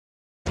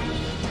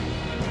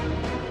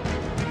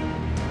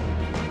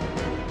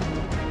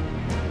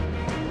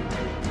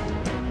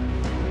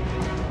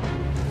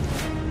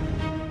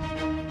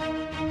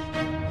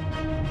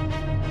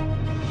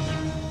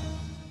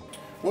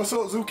What's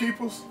up,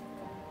 zookeepers?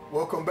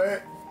 Welcome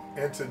back,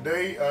 and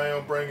today I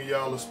am bringing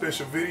y'all a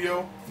special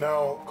video.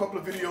 Now, a couple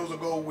of videos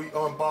ago we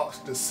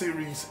unboxed the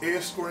Series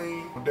S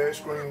screen. That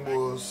screen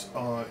was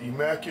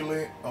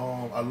immaculate.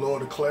 I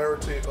love the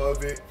clarity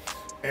of it,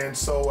 and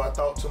so I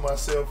thought to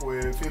myself,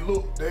 well, if it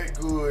looked that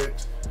good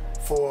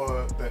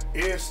for the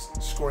S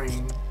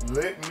screen,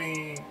 let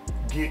me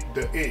get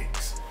the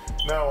X.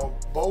 Now,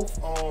 both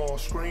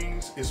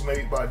screens is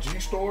made by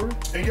G-Story,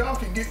 and y'all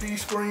can get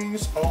these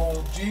screens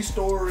on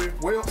G-Story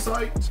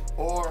website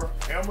or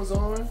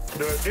Amazon.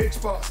 The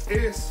Xbox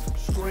S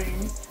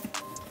screen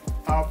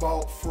I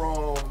bought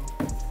from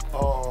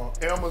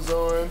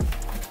Amazon,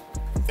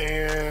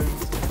 and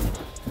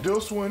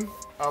this one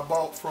I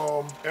bought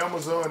from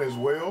Amazon as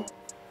well.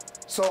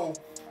 So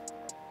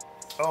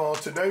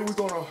today we're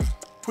gonna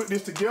put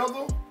this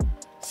together,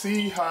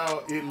 see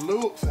how it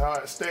looks, how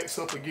it stacks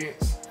up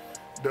against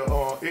the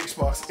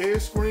Xbox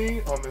S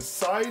screen. I'm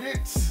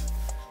excited.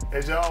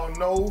 As y'all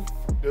know,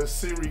 the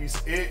Series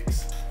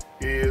X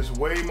is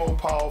way more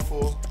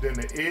powerful than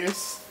the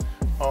S.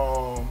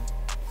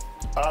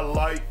 I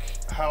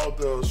like how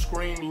the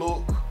screen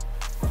looked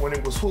when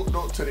it was hooked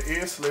up to the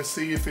S. Let's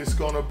see if it's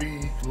gonna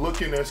be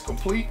looking as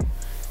complete.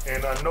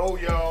 And I know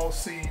y'all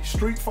see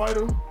Street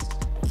Fighter,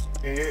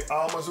 and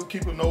all my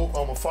zookeepers know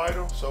I'm a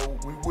fighter, so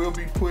we will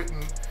be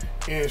putting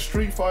in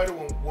Street Fighter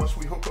once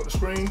we hook up the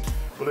screen.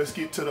 But let's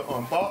get to the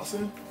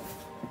unboxing.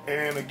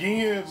 And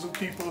again,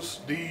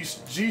 zookeepers,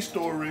 these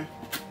G-Story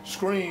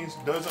screens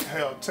doesn't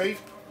have tape.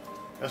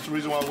 That's the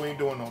reason why we ain't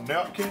doing no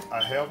napkin.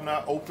 I have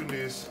not opened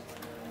this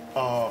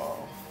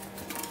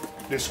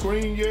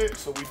screen yet,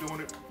 so we're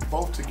doing it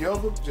both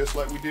together, just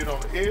like we did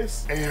on the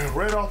S. And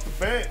right off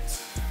the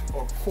bat,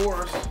 of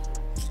course,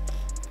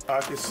 I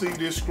can see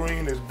this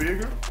screen is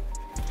bigger,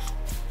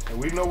 and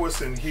we know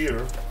what's in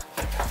here.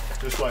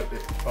 Just like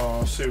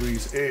the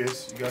Series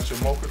S, you got your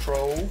remote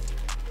control.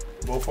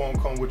 Both of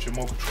them come with your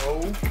remote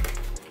control.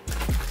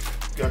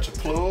 You got your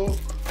plug.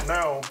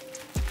 Now,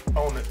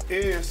 on the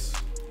S,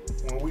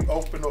 when we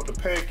opened up the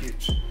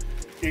package,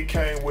 it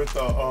came with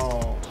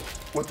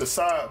the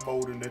side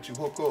molding that you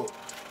hook up.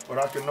 But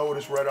I can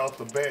notice right off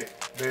the bat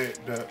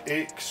that the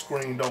X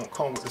screen don't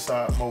come with the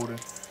side molding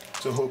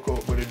to hook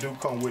up, but it do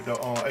come with the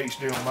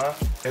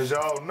HDMI. As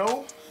y'all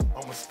know,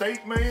 I'm a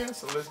steak man,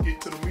 so let's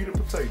get to the meat and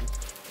potatoes.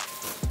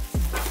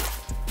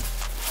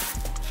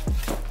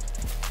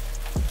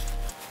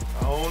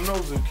 I don't know,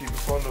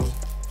 zookeepers,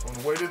 from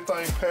the way this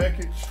thing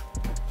packaged,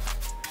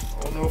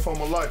 I don't know if I'm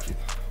gonna like it,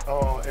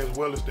 as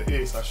well as the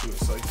S, I should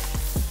say.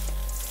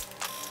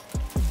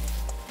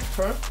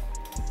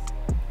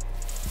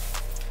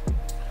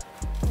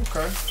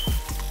 Okay.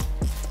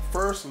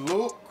 First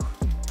look,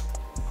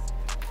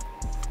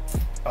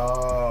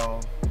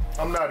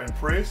 I'm not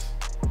impressed.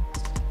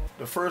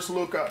 The first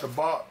look out the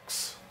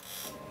box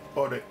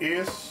or the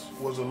S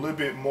was a little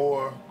bit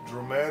more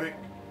dramatic.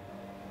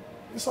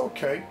 It's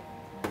okay.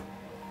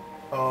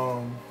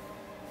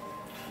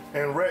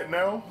 And right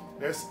now,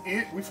 that's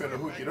it. We finna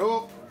hook it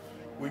up.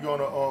 We're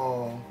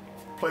gonna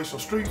play some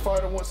Street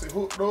Fighter once it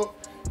hooked up.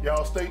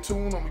 Y'all stay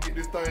tuned. I'm gonna get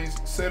this thing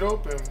set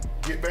up and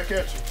get back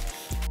at you.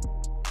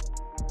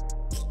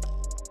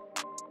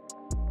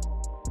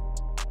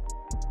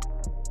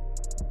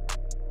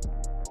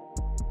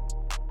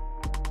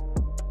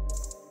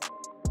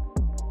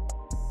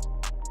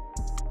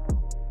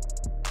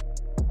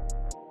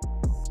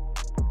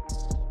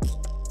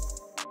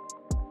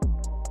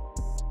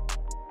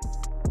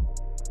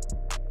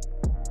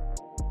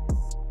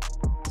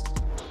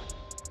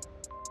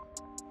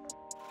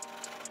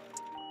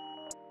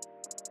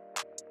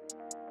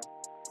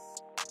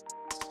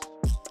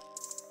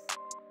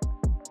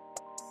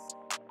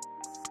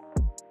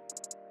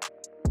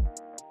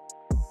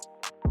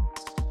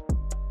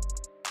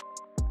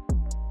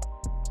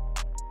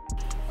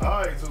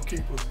 Alright,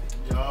 zookeepers,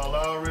 y'all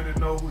already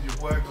know who your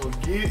boy gonna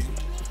get.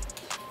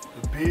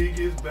 The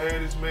biggest,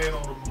 baddest man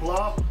on the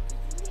block.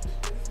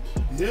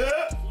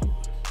 Yeah!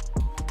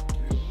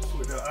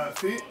 With the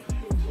outfit.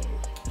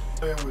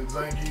 And with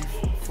Zangief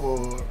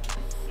for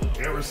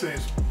ever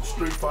since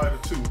Street Fighter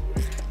 2.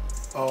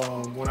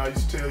 When I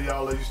used to tell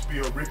y'all I used to be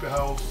a Rippy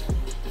House,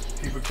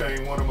 he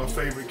became one of my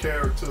favorite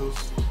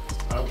characters.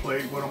 I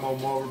played with him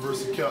on Marvel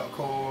vs.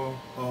 Capcom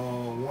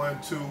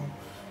 1, 2.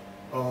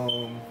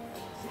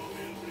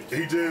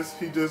 He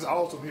just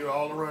awesome here,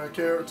 all around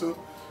character.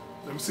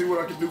 Let me see what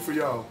I can do for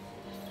y'all.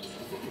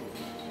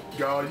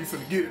 Y'all, you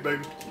finna get it,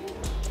 baby.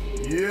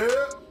 Yeah,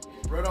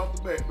 right off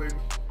the bat, baby.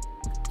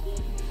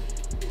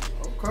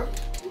 Okay.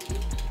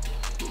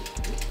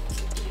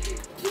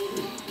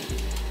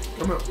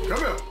 Come here, come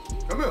here,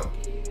 come here.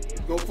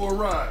 Go for a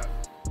ride.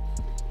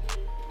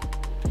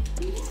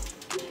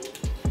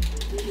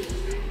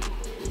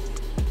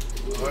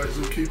 All right,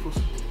 zookeepers.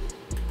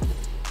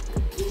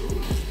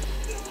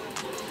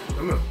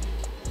 Come here.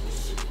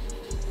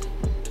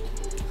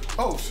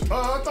 Oh,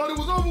 I thought it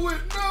was over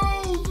with. No,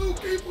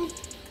 zookeepers.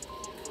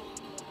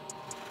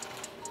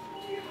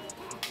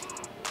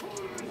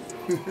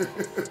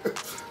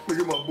 Look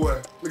at my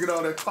boy. Look at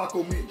all that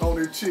taco meat on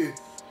his chin.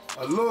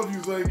 I love you,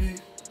 Zangy.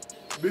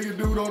 Biggest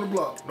dude on the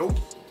block. Nope.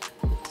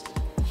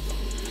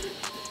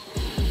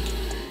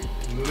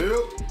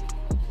 Lip.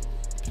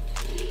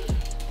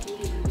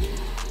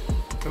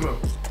 Come on.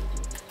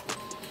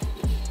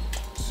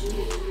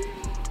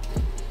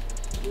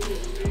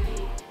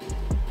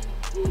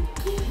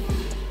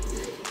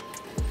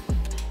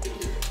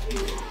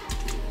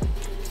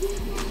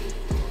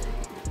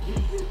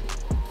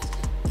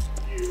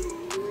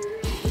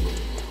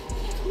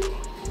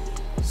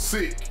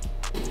 Sick.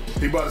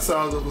 He about the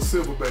size of a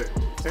silverback.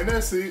 And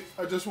that's it.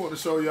 I just want to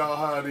show y'all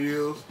how it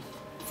is.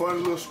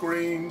 Fun little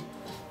screen.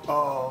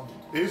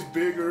 It's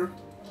bigger.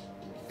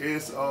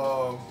 It's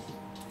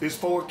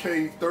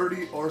 4K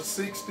 30 or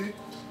 60.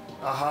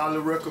 I highly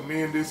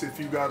recommend this if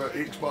you got an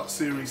Xbox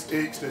Series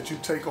X that you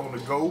take on the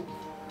go.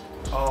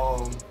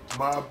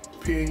 My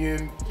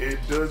opinion, it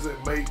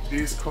doesn't make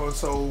this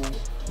console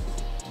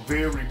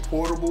very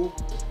portable.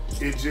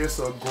 It's just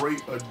a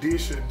great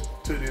addition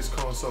to this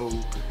console.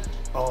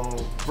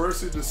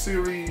 Versus the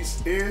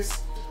Series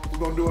S, we're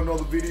gonna do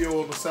another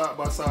video on the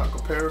side-by-side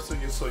comparison,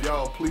 so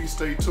y'all please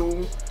stay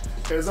tuned.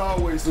 As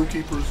always,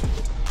 Zookeepers,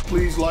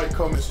 please like,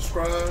 comment,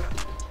 subscribe,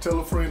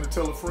 tell a friend to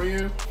tell a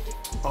friend.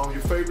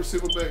 Your favorite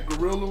silverback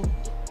gorilla,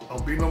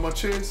 I'm beating on my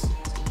chest,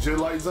 just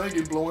like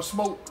Zangy blowing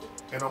smoke,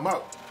 and I'm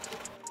out.